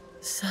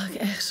 Sag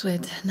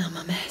exred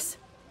namames.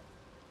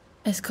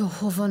 Esko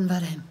hovon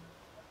varem.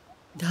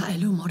 Da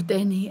elum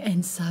ordeni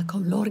ensa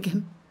kom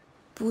lorgem.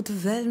 Bud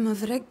vel me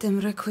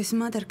vrekdem requis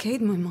mader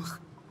keid moimach.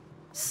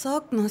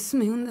 Sag na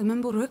smeund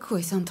men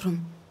requis antrum.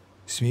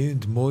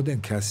 Smiund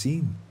moden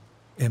casin.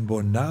 En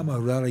bonama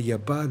rara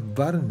jabad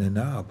barnen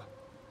ab.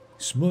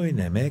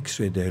 Smoinem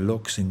exre de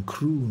loxen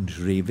kroons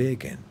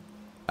revegen.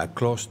 A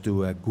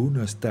klostu a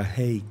gunas da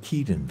hei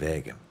kiden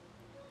vegen.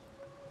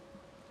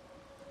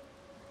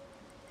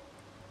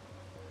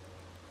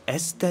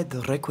 Ested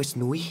requis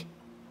nui?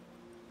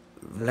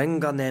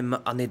 Lenganem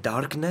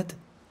anidargned?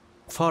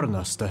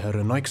 Farnas de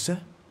herre Noikse?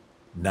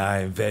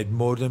 Nei, ved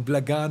morden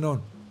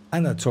blaganon.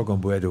 Anna togom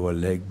buedo a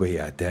leg by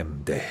a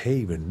dem de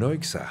haven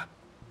noiksa.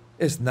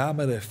 Es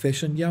namere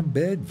fischen jam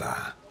bed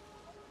va.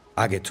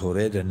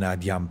 Agetorede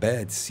nad jam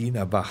bed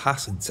sina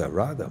bahasen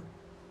radam.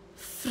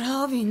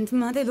 Fravind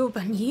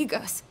madeloban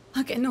jigas.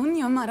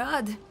 Agenunia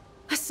marad.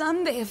 A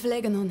sande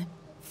fleganon.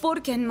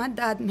 Forken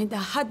madad me da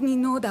hadni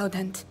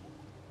nodaudent.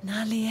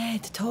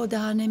 Nalied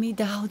toda nemi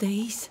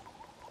daudeis.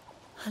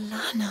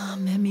 Alana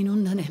me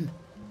minundanem.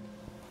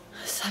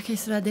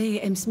 Sakis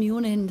rade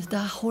smiunend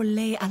da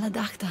holle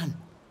aladachtan.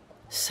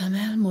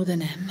 Samel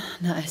modenem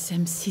na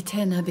esem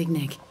sitena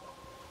bignek.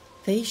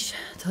 Veish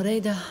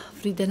toreda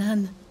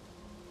fridenan.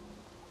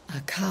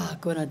 Aka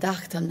gona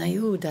dachtan na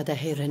juda da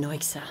here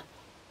noiksa.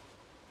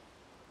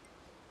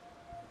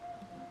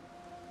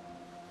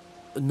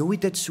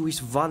 Nuidet suis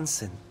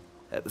vansen.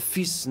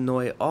 Fis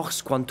noi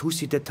ochs quan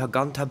tusidet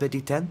taganta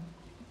bediten?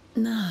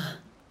 Na,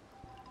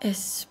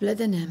 es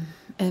bledenem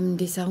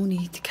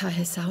disaunit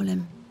kahe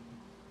saulem.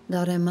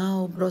 Dare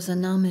mau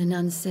brosanamen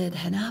an sed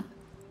henab.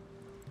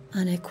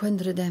 Ane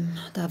quendredem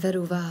da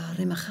veruva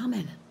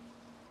rimachamen.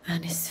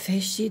 Anis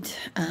feshid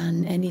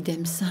an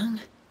enidem sang.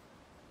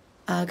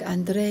 Ag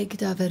andreg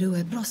da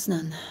verue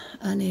brosnan,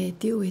 ane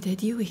diuid e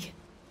diuig.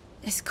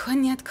 Es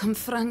konjat kom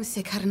frang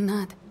se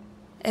karnad.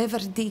 Ever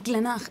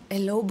diglenach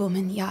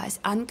elobomen ja es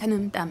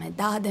ankenem da me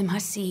dadem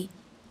hasi.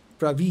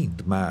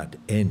 Pravind mad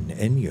en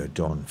enjer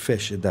don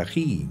feshe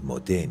dachi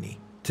modeni.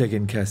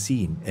 Tegen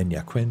casin en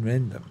jaquen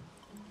rendem.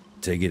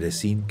 Tegid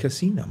esin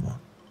casinamon.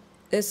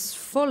 Es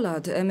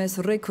follad es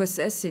requis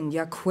esin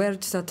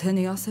jaquert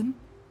sateniasem?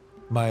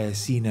 Mae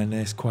sinan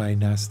es quae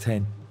nas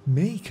ten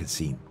me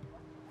casin.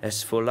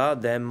 Es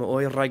foladem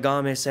oi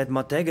raigames et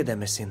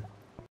mategedem esin.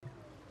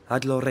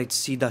 Adlo ret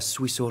sida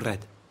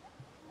suisored.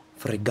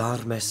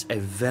 Fregarmes e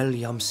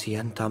veliam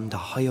sientam da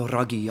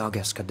haioragi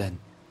jageskaden.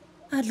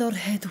 Adlor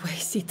hedwe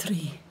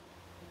sitri.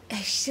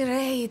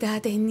 Eshrei da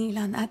de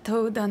nilan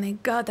atodan e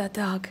gada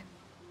dag.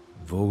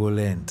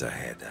 Vogolenta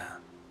heda.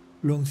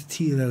 Longt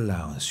tira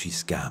laun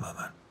suis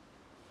gamaman.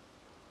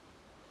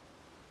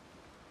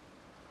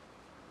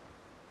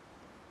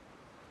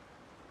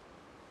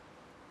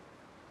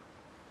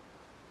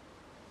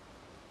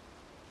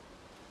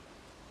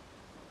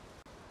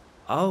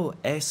 Au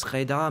es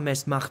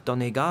redames macht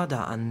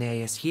donegada an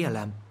nees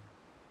hielem.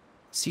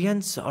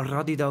 Siens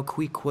radida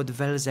qui quod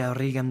velse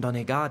rigem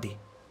donegadi.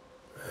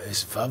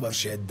 Es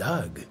favarche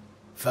dag.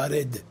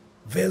 Fared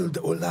veld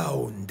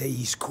olaun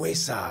deis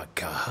quesa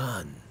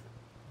kahan.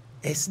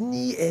 Es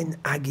ni en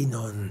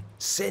aginon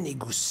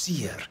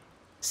senigusir.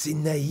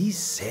 Sineis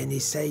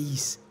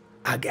seniseis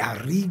ag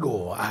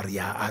arrigo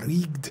aria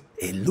arigd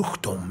e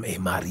luchtum e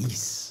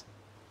maris.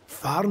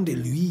 Farn de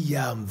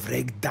luiam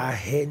vreg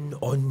dahen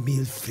on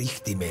mil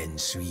frichtimen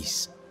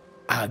suis.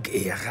 Ag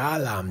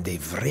eralam de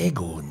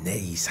vrego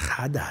neis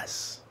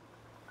hadas.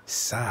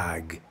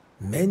 Sag,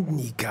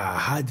 mendnika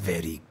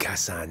hadveri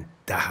kasan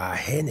daha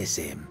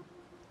henesem.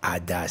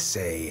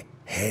 Adase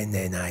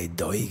henenai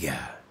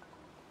doiga.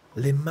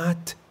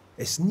 Lemat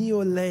es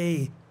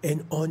niole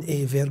en on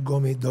e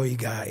vergome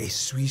doiga e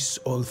suis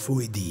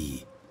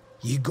olfuidi.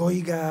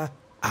 Yigoiga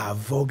a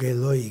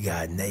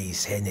vogeloiga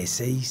neis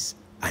heneseis.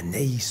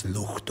 Aneis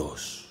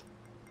luchtos.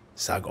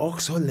 Sag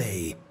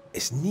oxole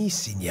es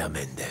nisin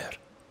jamender.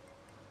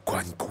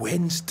 Quan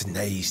quenst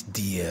neis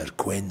dir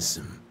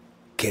quensum,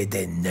 que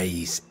den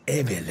neis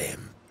evelem,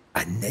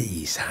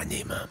 aneis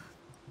animam.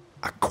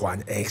 A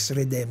quan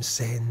exredem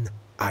sen,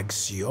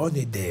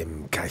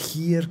 actionidem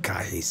cahir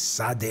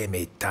cahisadem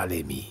et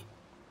talemi.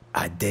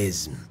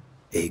 Adesm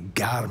e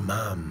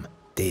garmam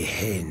de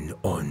hen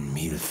on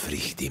mil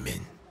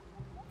frichtimen.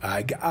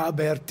 Ag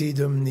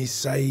abertidum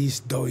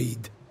nisais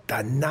doid,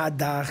 da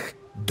nadach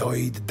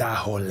doid da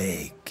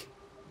holeg.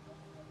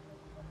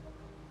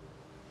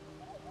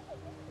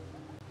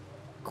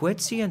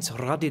 Quet siens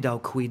radidau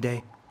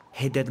quide?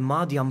 Heded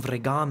madiam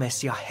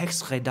vregames ja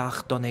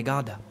hexredach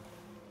donegada.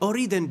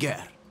 Oriden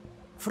ger.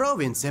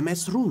 Frauin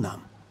semes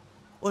runam.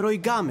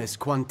 Oroigames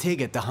quan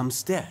teget da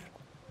hamster.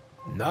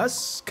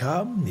 Nas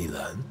kam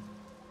nilan.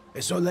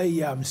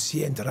 Esoleiam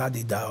sient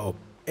radidao,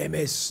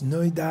 emes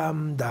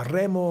noidam da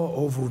remo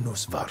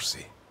ovunus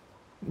varsi.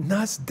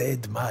 Nas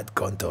ded mad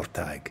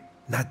contortag,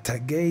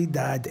 natagei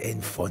dad en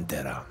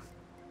fonteram.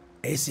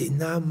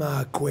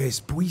 Esinama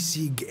ques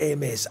puisig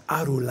emes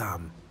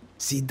arulam,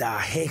 si da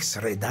hex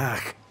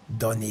redach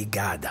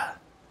donigada.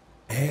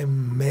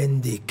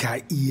 Mendi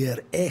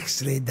cair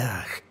ex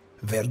redach,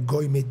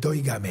 vergoime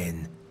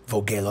doigamen,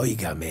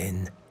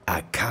 vogeloigamen,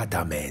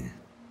 acadamen.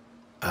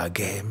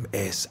 Agem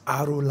es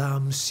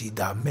arulam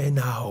sida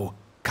menao,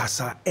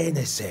 casa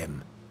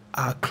enesem,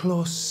 a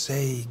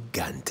close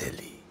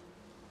ganteli.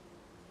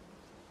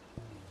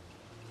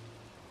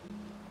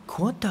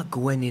 Quota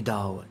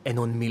gwenidau en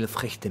on mil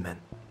frichtimen.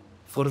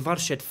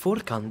 Forvarset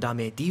forcan da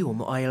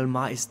medium oil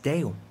maes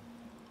deum.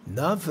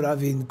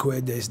 Navravin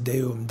quedes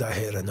deum da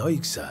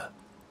herenoixa.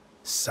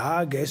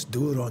 Sag es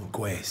duron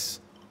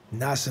ques.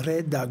 Nas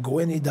reda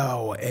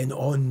gwenidau en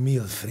on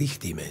mil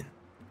frichtimen.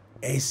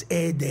 Es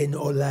eden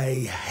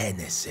olai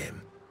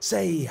henesem.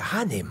 Sei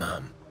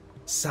hanemam.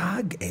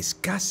 Sag es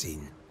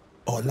casin.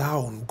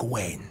 Olaun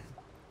gwen.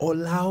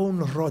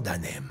 Olaun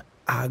rodanem.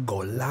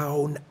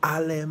 Agolaun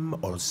alem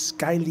ol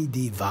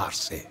scailidi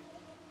varse.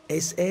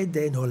 Es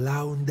eden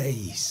olaun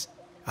deis.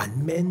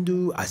 An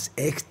mendu as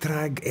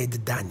extrag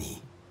ed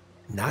dani.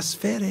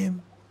 Nasferem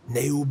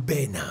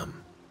neubenam.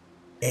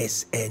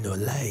 Es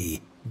enolai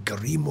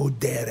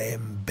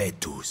grimuderem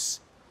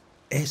betus.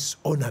 Es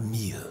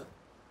onamil.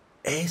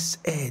 Es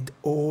ed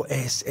o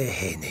es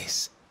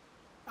ehenes.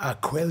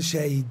 Aquel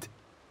shade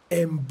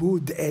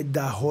embud ed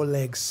da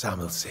holeg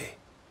samelse.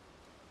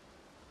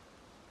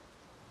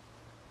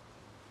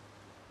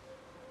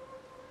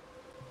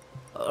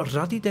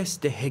 Radides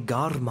de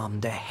hegarmam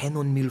de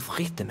henon mil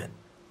frichtimen.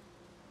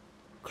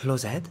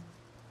 Closed?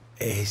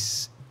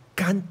 Es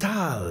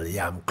cantal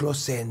jam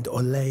closend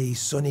olei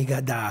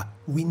sonigada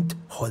wint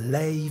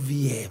holei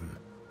wiem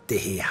de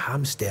he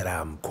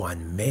hamsteram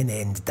quan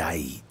menend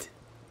daid.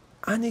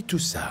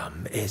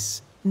 Anetusam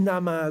es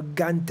nama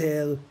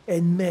gantel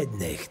en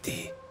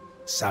mednechti.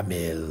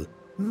 Samel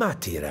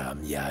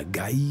matiram ja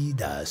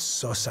gaida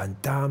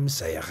sosantam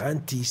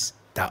serantis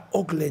da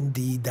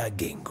oglendi da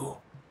gengu.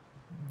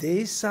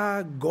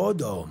 Desa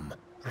godom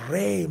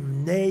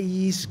rem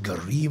neis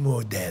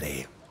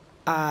grimodere.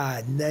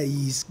 A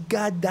neis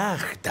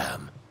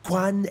gadachtam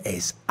quan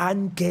es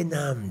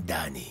ankenam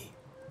dani.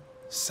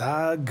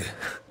 Sag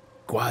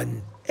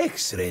quan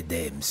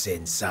exredem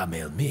sen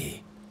samel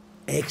mi.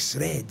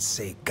 Exred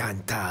se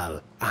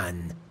cantal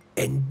an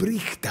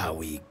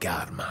enbrichtawi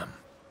garmam.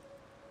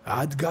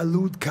 Ad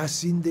galud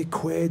casinde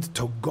qued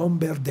to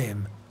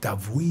gomberdem da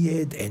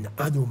vuied en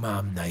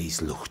anumam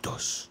nais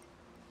luchtos.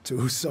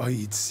 Tu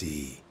soit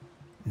si.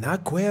 Na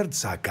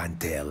querza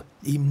cantel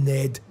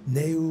imned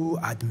neu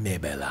ad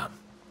mebelam.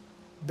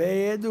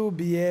 Beedu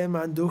biem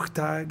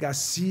anduchtag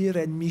asir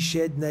en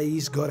mished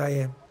neis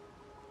goraem.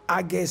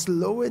 Ages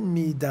loen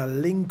mi da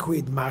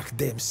linquid mach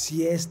dem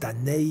sies da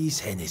neis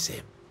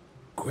henesem.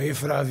 Que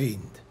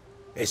fravind,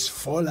 es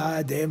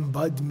fola dem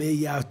bud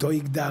meia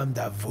toigdam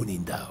da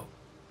vunindau.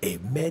 E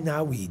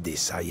menawi de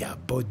saya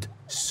bud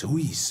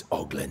suis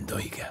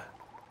oglendoiga.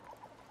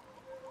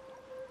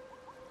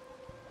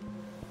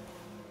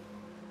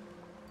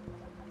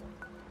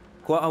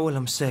 Qua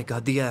awalam sega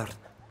diern.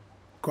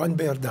 Quan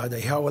berda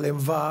de hawalem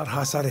var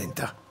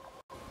hasarenta.